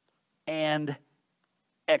exegesis and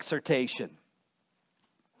exhortation.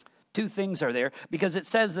 Two things are there, because it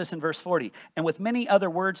says this in verse 40, "And with many other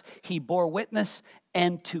words he bore witness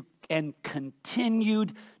and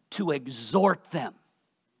continued to exhort them."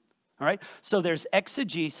 All right, so there's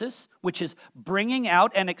exegesis, which is bringing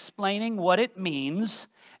out and explaining what it means,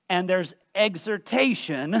 and there's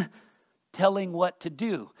exhortation, telling what to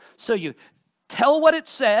do. So you tell what it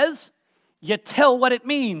says, you tell what it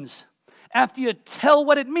means. After you tell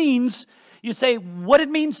what it means, you say what it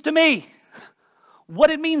means to me, what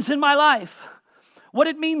it means in my life, what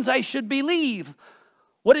it means I should believe,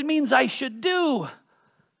 what it means I should do,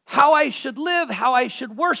 how I should live, how I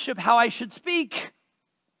should worship, how I should speak.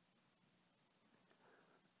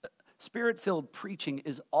 Spirit-filled preaching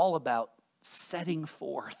is all about setting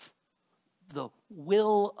forth the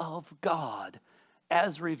will of God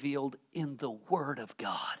as revealed in the Word of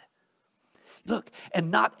God. Look,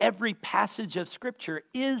 and not every passage of Scripture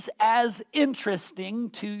is as interesting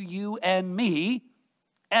to you and me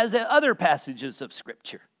as other passages of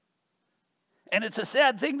Scripture. And it's a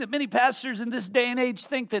sad thing that many pastors in this day and age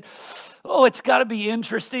think that, oh, it's got to be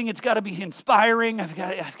interesting, it's got to be inspiring, I've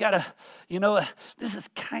got to, this is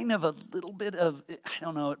kind of a little bit of, I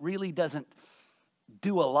don't know, it really doesn't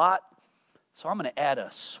do a lot. So I'm going to add a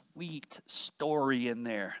sweet story in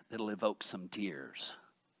there that'll evoke some tears.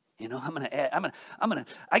 I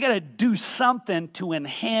got to do something to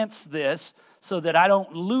enhance this so that I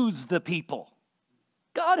don't lose the people.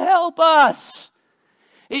 God help us.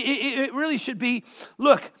 It really should be,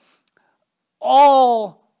 look,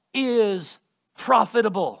 all is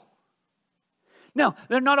profitable. Now,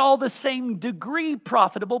 they're not all the same degree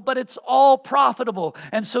profitable, but it's all profitable.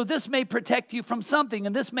 And so this may protect you from something,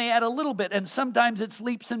 and this may add a little bit, and sometimes it's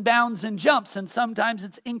leaps and bounds and jumps, and sometimes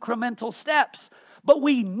it's incremental steps. But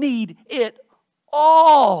we need it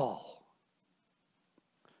all.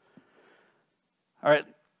 All right,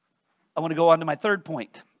 I want to go on to my third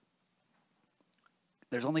point.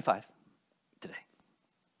 There's only 5 today.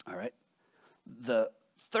 All right. The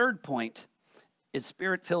third point is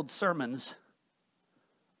Spirit-filled sermons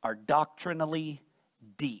are doctrinally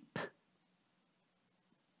deep.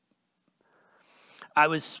 I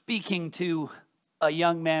was speaking to a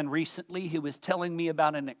young man recently who was telling me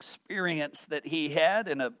about an experience that he had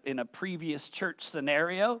in a previous church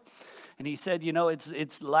scenario. And he said,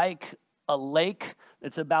 it's like a lake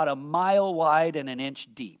that's about a mile wide and an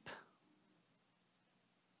inch deep.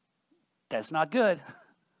 That's not good.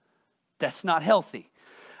 That's not healthy.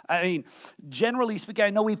 I mean, generally speaking, I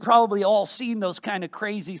know we've probably all seen those kind of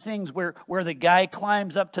crazy things where the guy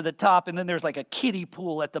climbs up to the top and then there's like a kiddie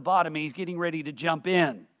pool at the bottom and he's getting ready to jump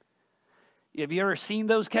in. Have you ever seen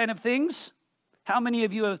those kind of things? How many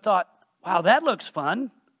of you have thought, wow, that looks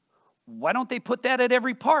fun. Why don't they put that at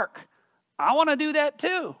every park? I want to do that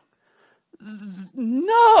too.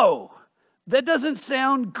 No, that doesn't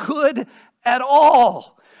sound good at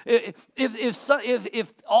all.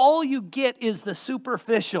 If all you get is the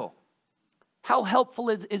superficial, how helpful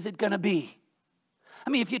is it going to be? I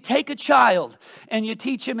mean, if you take a child and you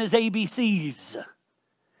teach him his ABCs,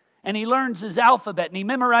 and he learns his alphabet and he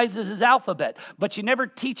memorizes his alphabet, but you never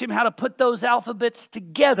teach him how to put those alphabets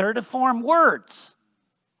together to form words,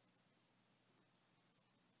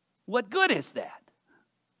 what good is that?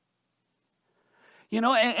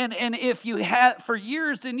 And if you have, for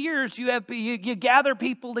years and years, you gather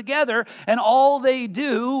people together and all they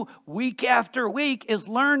do week after week is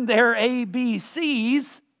learn their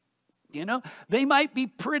ABCs, they might be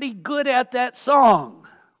pretty good at that song.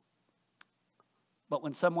 But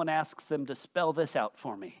when someone asks them to spell this out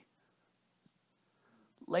for me,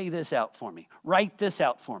 lay this out for me, write this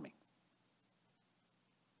out for me.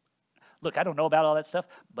 Look, I don't know about all that stuff,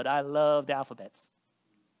 but I loved alphabets.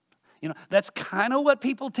 That's kind of what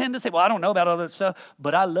people tend to say. Well, I don't know about all that stuff,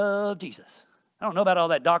 but I love Jesus. I don't know about all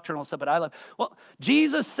that doctrinal stuff, but I love. Well,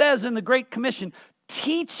 Jesus says in the Great Commission,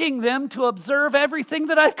 teaching them to observe everything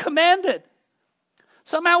that I've commanded.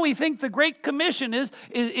 Somehow we think the Great Commission is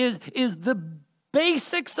the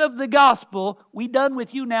basics of the gospel. We done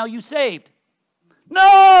with you now, you saved.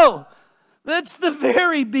 No! That's the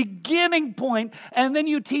very beginning point, and then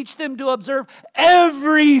you teach them to observe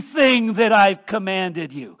everything that I've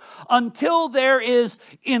commanded you until there is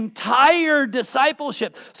entire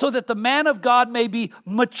discipleship so that the man of God may be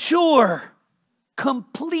mature,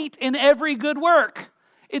 complete in every good work.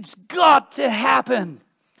 It's got to happen.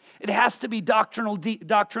 It has to be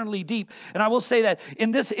doctrinally deep. And I will say that in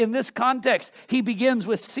this context, he begins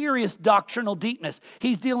with serious doctrinal deepness.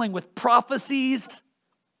 He's dealing with prophecies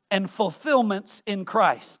and fulfillments in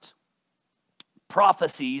Christ.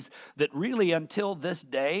 Prophecies that really until this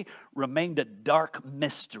day remained a dark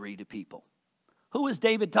mystery to people. Who is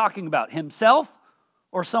David talking about? Himself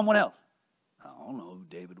or someone else? I don't know who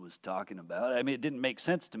David was talking about. I mean, it didn't make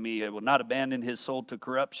sense to me. I will not abandon his soul to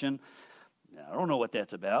corruption. I don't know what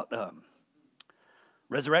that's about.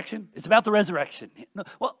 Resurrection? It's about the resurrection.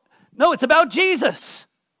 No, it's about Jesus.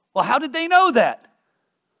 Well, how did they know that?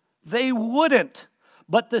 They wouldn't.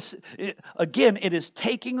 But this, again, it is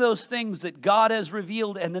taking those things that God has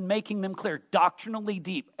revealed and then making them clear, doctrinally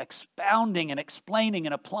deep, expounding and explaining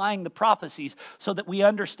and applying the prophecies so that we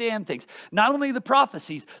understand things. Not only the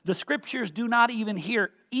prophecies, the scriptures do not even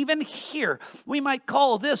here. We might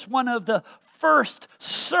call this one of the first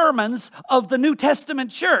sermons of the New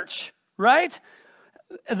Testament church, right?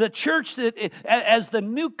 the church, that as the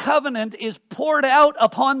new covenant is poured out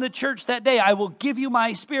upon the church that day, I will give you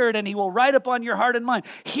my Spirit and He will write upon your heart and mind.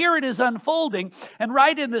 Here it is unfolding, and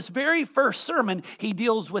right in this very first sermon, He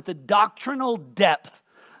deals with the doctrinal depth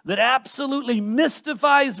that absolutely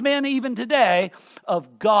mystifies men even today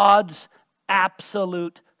of God's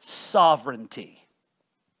absolute sovereignty.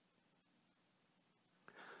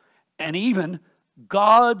 And even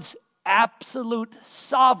God's absolute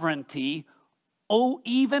sovereignty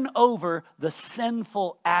even over the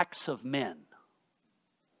sinful acts of men.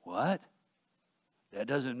 What? That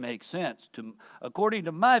doesn't make sense. According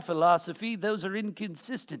to my philosophy, those are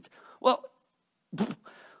inconsistent. Well,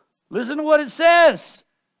 listen to what it says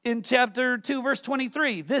in chapter 2, verse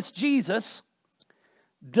 23. This Jesus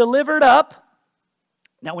delivered up.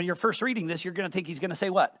 Now, when you're first reading this, you're going to think He's going to say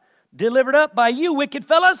what? Delivered up by you, wicked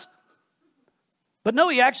fellas? But no,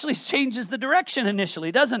 He actually changes the direction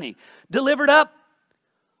initially, doesn't He? Delivered up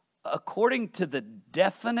according to the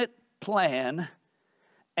definite plan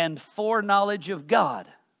and foreknowledge of God.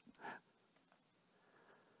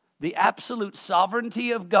 The absolute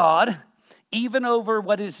sovereignty of God, even over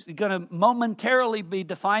what is going to momentarily be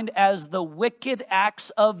defined as the wicked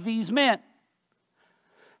acts of these men.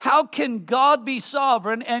 How can God be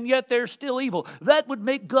sovereign and yet they're still evil? That would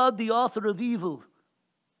make God the author of evil.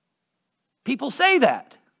 People say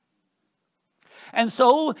that. And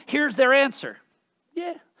so here's their answer.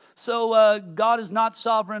 Yeah. So God is not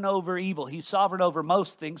sovereign over evil. He's sovereign over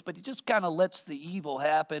most things, but He just kind of lets the evil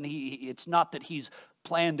happen. It's not that He's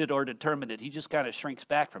planned it or determined it. He just kind of shrinks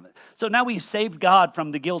back from it. So now we've saved God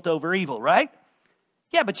from the guilt over evil, right?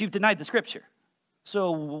 Yeah, but you've denied the Scripture.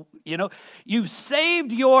 So, you've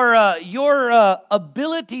saved your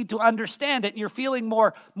ability to understand it, and you're feeling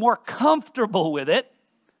more comfortable with it,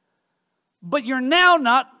 but you're now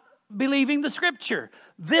not believing the Scripture.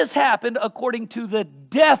 This happened according to the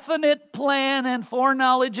definite plan and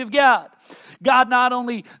foreknowledge of God. God not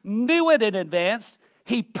only knew it in advance,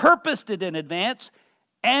 He purposed it in advance,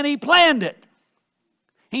 and He planned it.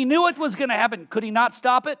 He knew it was going to happen. Could He not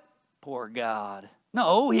stop it? Poor God.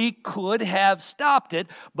 No, He could have stopped it,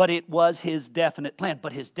 but it was His definite plan.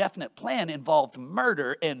 But His definite plan involved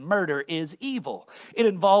murder, and murder is evil. It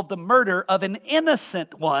involved the murder of an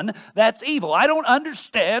innocent one. That's evil. I don't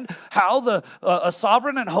understand how a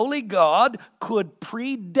sovereign and holy God could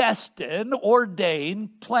predestine,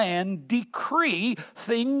 ordain, plan, decree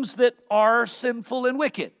things that are sinful and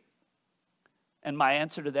wicked. And my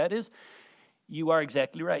answer to that is, you are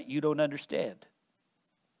exactly right. You don't understand.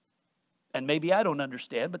 And maybe I don't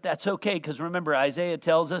understand, but that's okay, because remember, Isaiah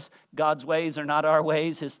tells us God's ways are not our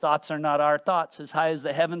ways, His thoughts are not our thoughts. As high as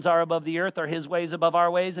the heavens are above the earth are His ways above our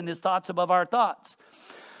ways, and His thoughts above our thoughts.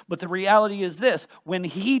 But the reality is this: when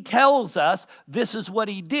He tells us this is what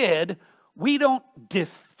He did, we don't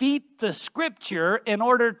defeat the Scripture in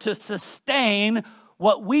order to sustain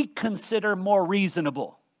what we consider more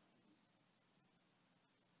reasonable.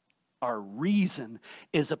 Our reason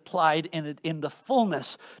is applied in the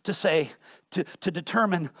fullness to say, to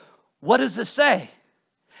determine, what does this say?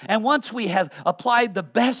 And once we have applied the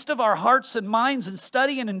best of our hearts and minds in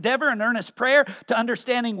study and endeavor and earnest prayer to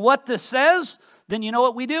understanding what this says, then you know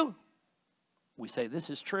what we do? We say, this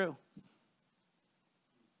is true.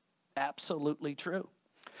 Absolutely true.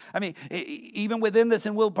 I mean, even within this,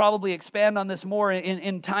 and we'll probably expand on this more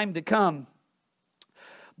in time to come,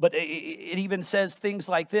 but it even says things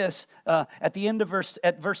like this. At the end of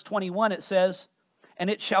verse 21, it says, and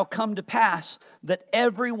it shall come to pass that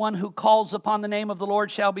everyone who calls upon the name of the Lord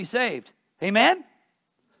shall be saved. Amen?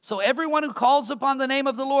 So everyone who calls upon the name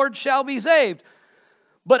of the Lord shall be saved.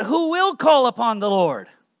 But who will call upon the Lord?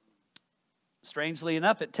 Strangely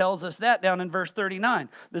enough, it tells us that down in verse 39.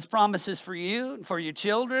 This promise is for you and for your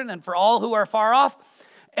children and for all who are far off.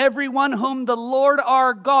 Everyone whom the Lord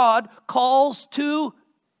our God calls to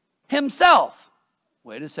Himself.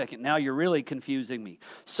 Wait a second, now you're really confusing me.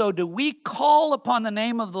 So do we call upon the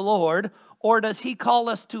name of the Lord, or does He call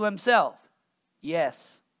us to Himself?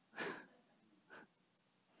 Yes.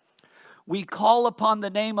 We call upon the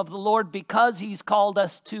name of the Lord because He's called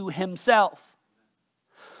us to Himself.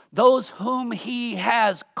 Those whom He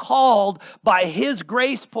has called by His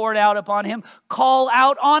grace poured out upon Him, call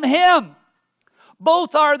out on Him.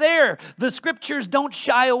 Both are there. The Scriptures don't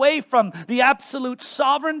shy away from the absolute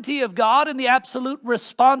sovereignty of God and the absolute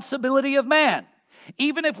responsibility of man.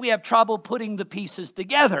 Even if we have trouble putting the pieces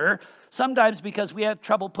together, sometimes because we have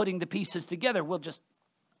trouble putting the pieces together, we'll just,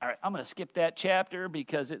 all right, I'm going to skip that chapter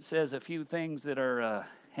because it says a few things that are,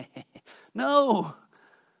 no,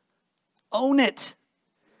 own it.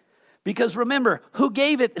 Because remember, who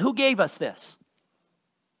gave us this?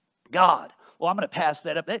 God. well, I'm going to pass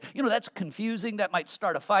that up. That's confusing. That might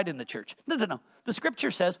start a fight in the church. No. The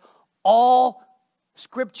Scripture says all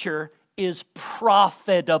Scripture is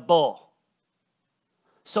profitable.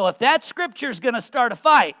 So if that Scripture is going to start a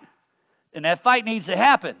fight, then that fight needs to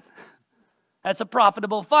happen. That's a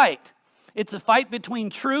profitable fight. It's a fight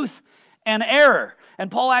between truth and error.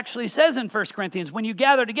 And Paul actually says in 1 Corinthians, when you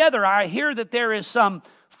gather together, I hear that there is some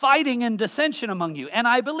fighting and dissension among you, and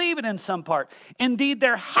I believe it in some part. Indeed,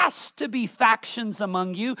 there has to be factions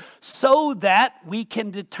among you so that we can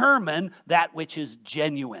determine that which is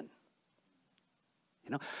genuine.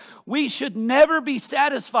 We should never be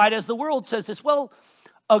satisfied, as the world says this, well,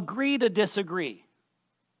 agree to disagree.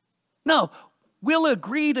 No, we'll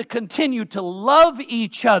agree to continue to love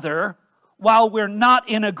each other while we're not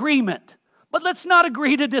in agreement. But let's not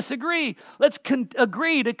agree to disagree. Let's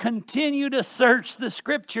agree to continue to search the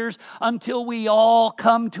Scriptures until we all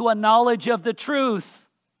come to a knowledge of the truth.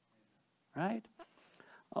 Right?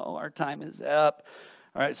 Oh, our time is up.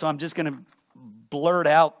 All right, so I'm just going to blurt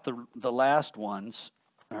out the last ones.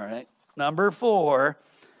 All right. Number 4,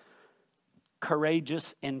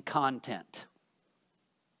 courageous in content.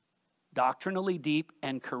 Doctrinally deep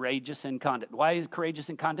and courageous in content. Why is courageous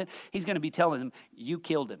in content? He's going to be telling them, you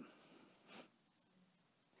killed him.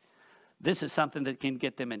 This is something that can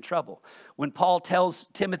get them in trouble. When Paul tells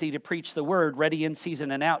Timothy to preach the word, ready in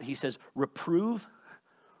season and out, he says, reprove,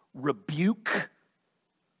 rebuke,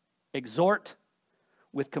 exhort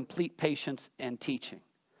with complete patience and teaching.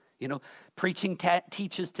 Preaching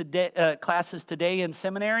teaches today, classes today in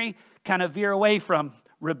seminary kind of veer away from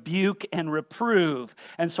rebuke and reprove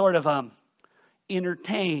and sort of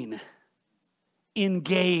entertain,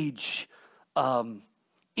 engage,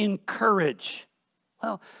 encourage.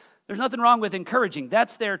 Well, there's nothing wrong with encouraging.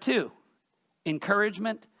 That's there too.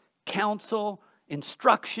 Encouragement, counsel,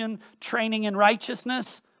 instruction, training in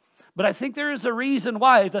righteousness. But I think there is a reason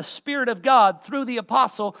why the Spirit of God, through the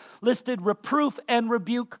apostle, listed reproof and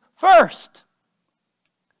rebuke first.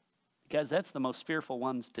 Because that's the most fearful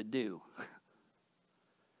ones to do.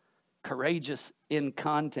 Courageous in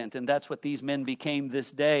content. And that's what these men became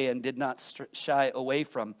this day and did not shy away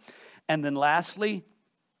from. And then lastly,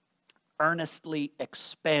 earnestly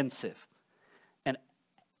expansive. And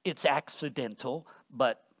it's accidental,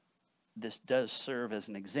 but this does serve as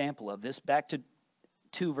an example of this. Back to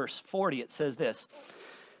 2 verse 40, it says this.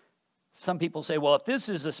 Some people say, well, if this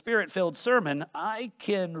is a Spirit-filled sermon, I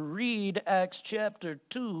can read Acts chapter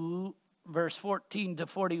 2, verse 14 to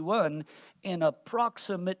 41 in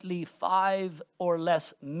approximately 5 or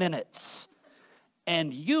less minutes.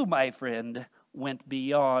 And you, my friend, went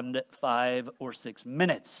beyond 5 or 6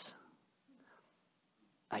 minutes.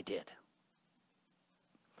 I did.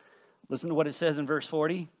 Listen to what it says in verse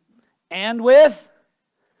 40. And with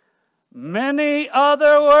many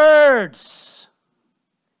other words,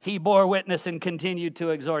 he bore witness and continued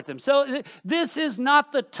to exhort them. So this is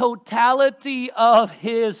not the totality of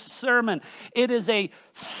his sermon. It is a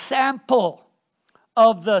sample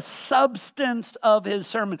of the substance of his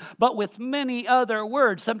sermon, but with many other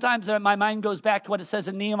words. Sometimes my mind goes back to what it says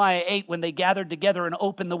in Nehemiah 8 when they gathered together and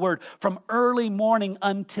opened the word from early morning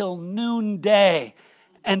until noonday.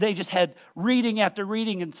 And they just had reading after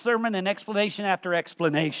reading and sermon and explanation after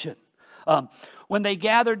explanation. When they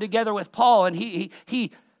gathered together with Paul and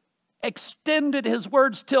he extended his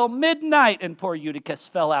words till midnight and poor Eutychus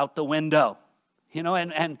fell out the window.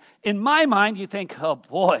 And in my mind, you think, oh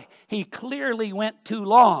boy, he clearly went too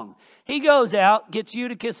long. He goes out, gets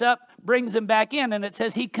Eutychus up, brings him back in, and it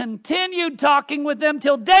says he continued talking with them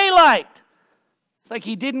till daylight. It's like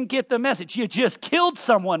he didn't get the message. You just killed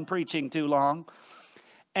someone preaching too long,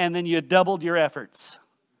 and then you doubled your efforts.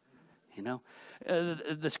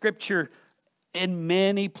 The Scripture in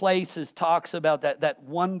many places talks about that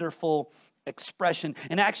wonderful expression.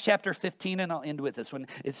 In Acts chapter 15, and I'll end with this one,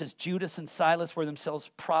 it says Judas and Silas were themselves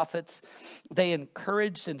prophets. They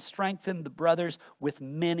encouraged and strengthened the brothers with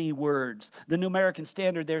many words. The New American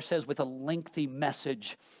Standard there says with a lengthy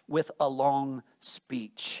message, with a long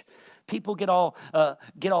speech. People get all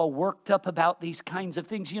worked up about these kinds of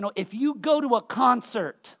things. If you go to a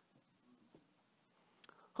concert,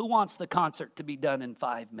 who wants the concert to be done in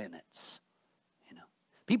 5 minutes?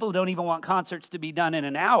 People don't even want concerts to be done in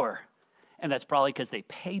an hour. And that's probably because they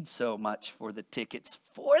paid so much for the tickets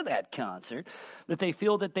for that concert that they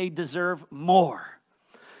feel that they deserve more.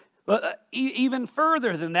 But even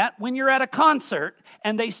further than that, when you're at a concert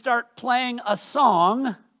and they start playing a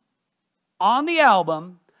song on the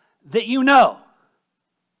album that you know,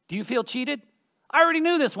 do you feel cheated? I already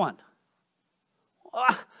knew this one.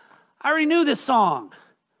 I already knew this song.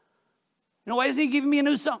 Why isn't he giving me a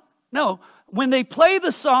new song? No, when they play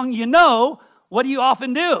the song you know, what do you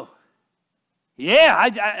often do? Yeah,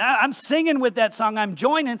 I'm singing with that song. I'm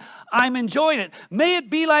joining. I'm enjoying it. May it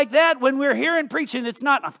be like that when we're hearing preaching. It's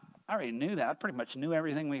not, I already knew that. I pretty much knew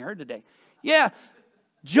everything we heard today. Yeah,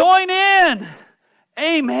 join in.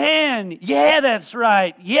 Amen. Yeah, that's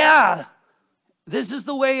right. Yeah. This is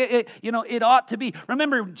the way it ought to be.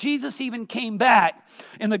 Remember, Jesus even came back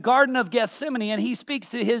in the Garden of Gethsemane, and he speaks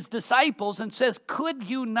to his disciples and says, could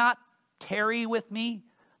you not tarry with me,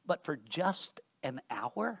 but for just an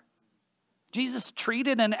hour? Jesus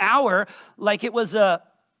treated an hour like it was a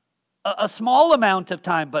small amount of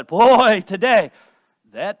time. But boy, today,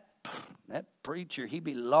 that preacher, he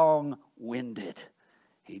be long-winded.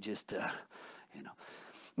 He just,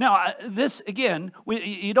 Now, this, again,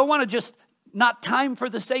 you don't want to just not time for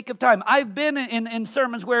the sake of time. I've been in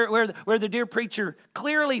sermons where the dear preacher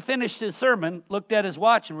clearly finished his sermon, looked at his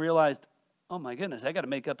watch and realized, oh my goodness, I got to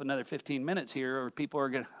make up another 15 minutes here or people are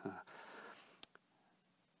going to...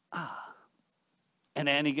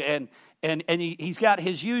 And he's got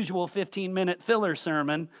his usual 15-minute filler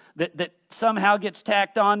sermon that somehow gets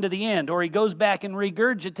tacked on to the end, or he goes back and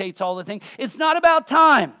regurgitates all the things. It's not about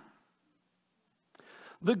time.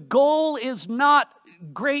 The goal is not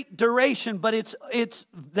great duration, but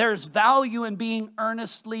there's value in being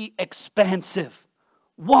earnestly expansive,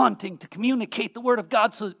 wanting to communicate the Word of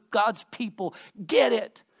God so that God's people get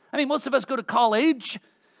it. I mean, most of us go to college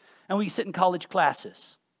and we sit in college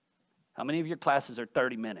classes. How many of your classes are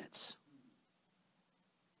 30 minutes?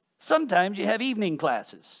 Sometimes you have evening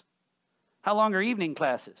classes. How long are evening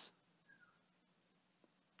classes?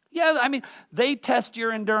 Yeah, I mean, they test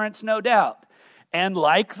your endurance, no doubt. And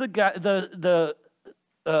like the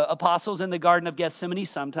apostles in the Garden of Gethsemane,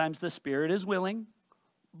 sometimes the spirit is willing,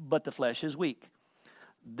 but the flesh is weak.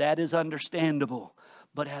 That is understandable.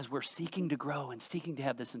 But as we're seeking to grow and seeking to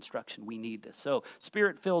have this instruction, we need this. So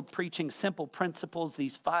spirit-filled preaching, simple principles,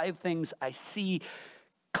 these 5 things I see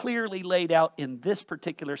clearly laid out in this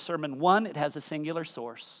particular sermon. 1, it has a singular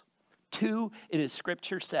source. 2, it is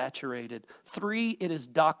scripture saturated. 3, it is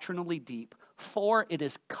doctrinally deep. 4, it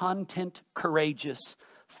is content courageous.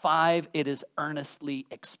 5, it is earnestly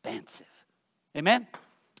expansive. Amen?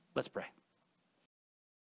 Let's pray.